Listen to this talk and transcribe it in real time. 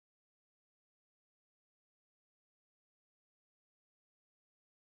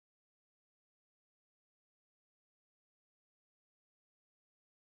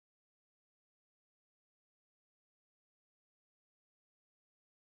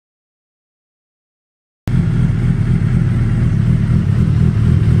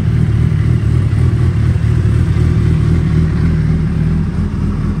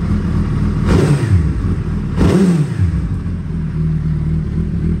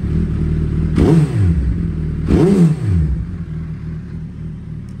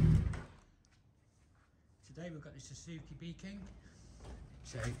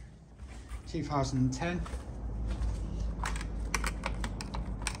So 2010.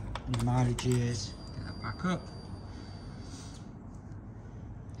 And the mileage is, get that back up,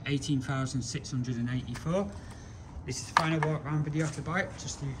 18,684. This is the final walk around video of the bike,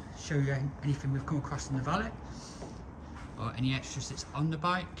 just to show you anything we've come across in the valet or any extras that's on the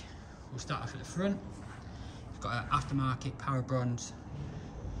bike. We'll start off at the front. It's got an aftermarket power bronze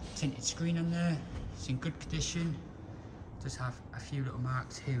tinted screen on there. It's in good condition. Does have a few little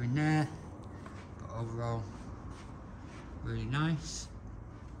marks here and there, but overall really nice.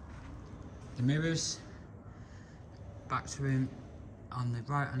 The mirrors, back to him on the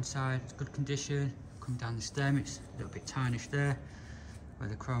right hand side, it's good condition. Come down the stem, it's a little bit tarnished there where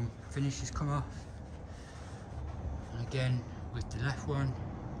the chrome finishes come off. And again with the left one,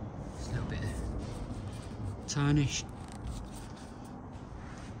 it's a little bit tarnished.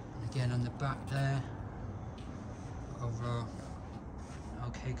 And again on the back there, overall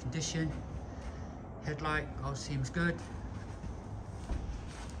okay condition. Headlight all seems good.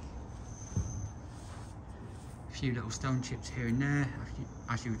 A few little stone chips here and there,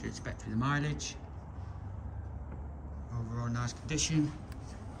 as you would expect with the mileage. Overall nice condition.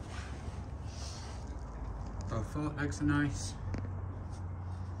 Both fork legs are nice.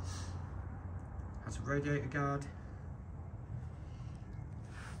 Has a radiator guard.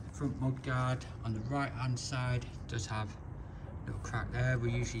 The front mud guard on the right hand side does have a little crack there.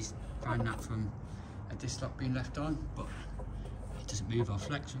 We usually find that from a disc lock being left on, but it doesn't move or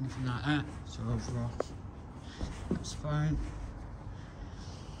flex or anything like that. So overall that's fine.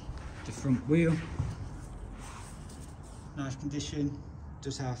 The front wheel, nice condition.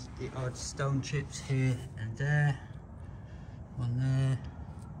 Does have the odd stone chips here and there. One there.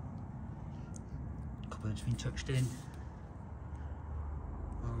 A couple that's been touched in.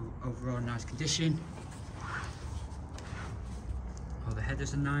 Overall nice condition. All the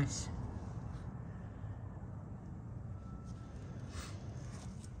headers are nice.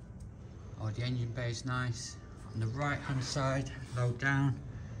 All the engine bay is nice. On the right hand side, low down,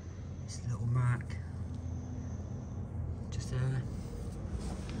 it's a little mark just there.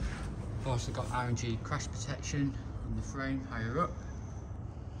 I've also got R&G crash protection on the frame higher up.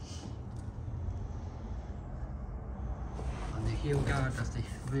 On the heel guard of the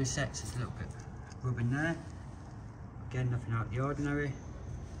rear sets, there's a little bit rubbing there. Again, nothing out of the ordinary.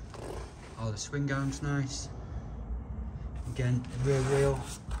 All the swing arms nice. Again, the rear wheel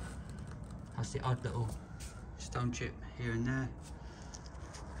has the odd little stone chip here and there.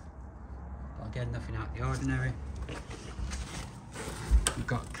 But again, nothing out of the ordinary. We've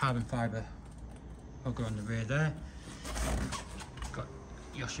got carbon fibre hugger on the rear there. Got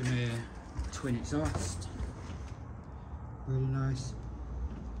Yoshimura twin exhaust. Really nice.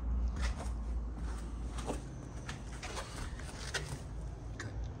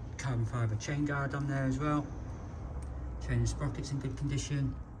 Got carbon fibre chain guard on there as well. Chain and sprockets in good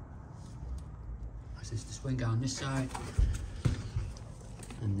condition. This is the swing arm on this side.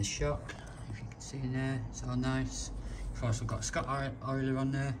 And the shock, if you can see in there, it's all nice. We've also got a Scott oiler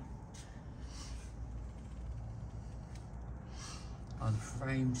on there. All the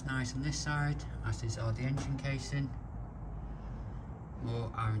frames nice on this side, as is all the engine casing.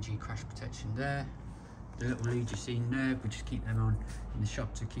 More R&G crash protection there. The little leads you've seen there, we just keep them on in the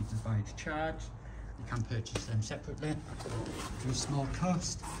shop to keep the bikes charged. You can purchase them separately for a small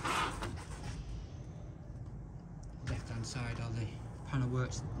cost. Left hand side, all the panel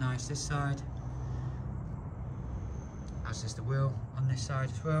works nice this side. As is the wheel on this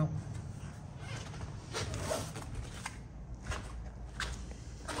side as well.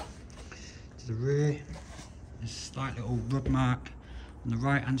 To the rear, there's a slight little rub mark on the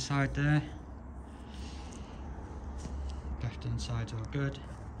right hand side there. Left hand side's all good.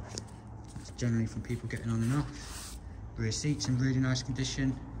 That's generally from people getting on and off. Rear seat's in really nice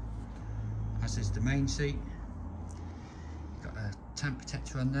condition, as is the main seat. Got a tank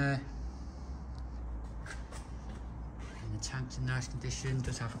protector on there. The tank's in nice condition,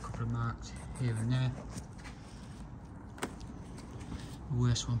 does have a couple of marks here and there. The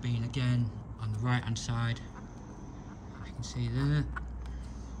worst one being again on the right hand side, you can see there.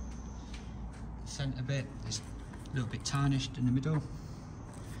 The centre bit is a little bit tarnished in the middle,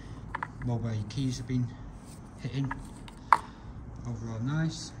 more where your keys have been hitting. Overall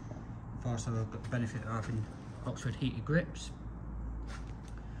nice. I've also got the benefit of having Oxford heated grips.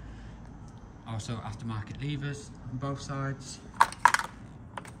 Also aftermarket levers on both sides.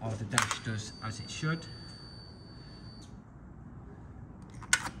 All the dash does as it should.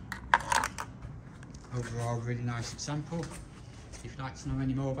 Overall really nice example. If you'd like to know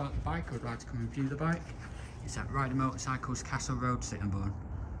any more about the bike or would like to come and view the bike, It's at Ryder Motorcycles, Castle Road, Sittingbourne.